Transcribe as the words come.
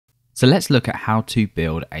So let's look at how to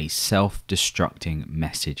build a self-destructing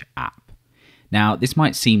message app. Now, this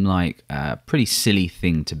might seem like a pretty silly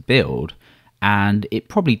thing to build, and it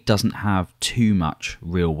probably doesn't have too much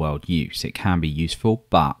real-world use. It can be useful,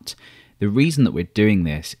 but the reason that we're doing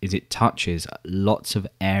this is it touches lots of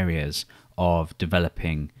areas of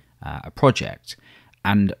developing a project.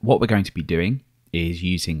 And what we're going to be doing is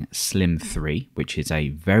using Slim 3, which is a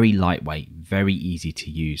very lightweight, very easy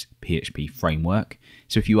to use PHP framework.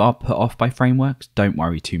 So if you are put off by frameworks, don't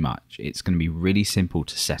worry too much. It's going to be really simple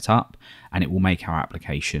to set up, and it will make our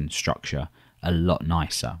application structure a lot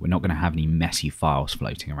nicer. We're not going to have any messy files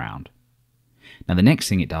floating around. Now, the next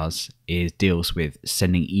thing it does is deals with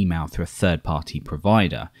sending email through a third-party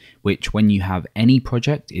provider, which when you have any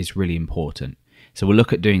project is really important. So we'll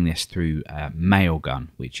look at doing this through Mailgun,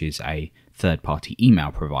 which is a third-party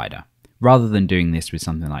email provider, rather than doing this with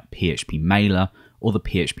something like PHP Mailer or the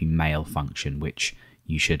PHP Mail function, which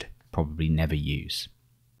you should probably never use.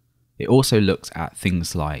 It also looks at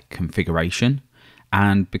things like configuration,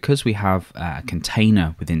 and because we have a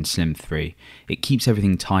container within Slim 3, it keeps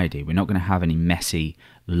everything tidy. We're not going to have any messy,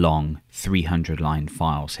 long 300-line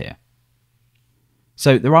files here.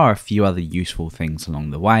 So there are a few other useful things along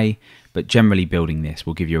the way, but generally building this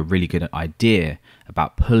will give you a really good idea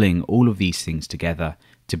about pulling all of these things together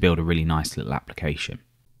to build a really nice little application.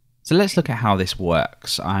 So let's look at how this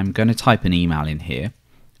works. I'm going to type an email in here,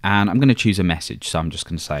 and I'm going to choose a message. So I'm just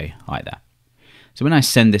going to say, hi there. So when I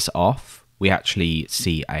send this off, we actually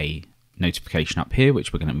see a notification up here,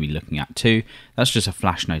 which we're going to be looking at too. That's just a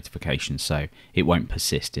flash notification, so it won't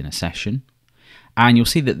persist in a session. And you'll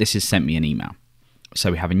see that this has sent me an email. So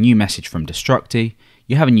we have a new message from Destructy.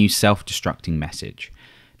 You have a new self-destructing message.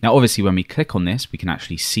 Now, obviously, when we click on this, we can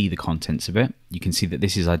actually see the contents of it. You can see that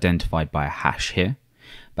this is identified by a hash here.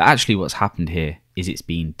 But actually what's happened here is it's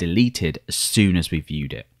been deleted as soon as we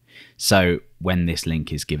viewed it. So when this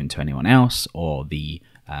link is given to anyone else, or the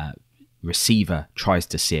receiver tries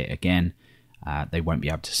to see it again, they won't be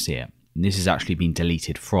able to see it. And this has actually been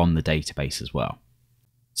deleted from the database as well.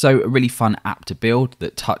 So a really fun app to build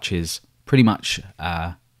that touches pretty much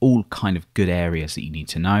all kind of good areas that you need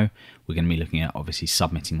to know. We're going to be looking at obviously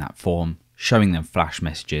submitting that form, showing them flash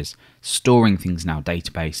messages, storing things in our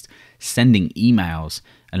database, sending emails,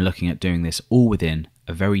 and looking at doing this all within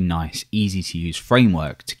a very nice, easy to use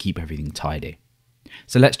framework to keep everything tidy.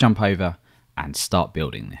 So let's jump over and start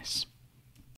building this.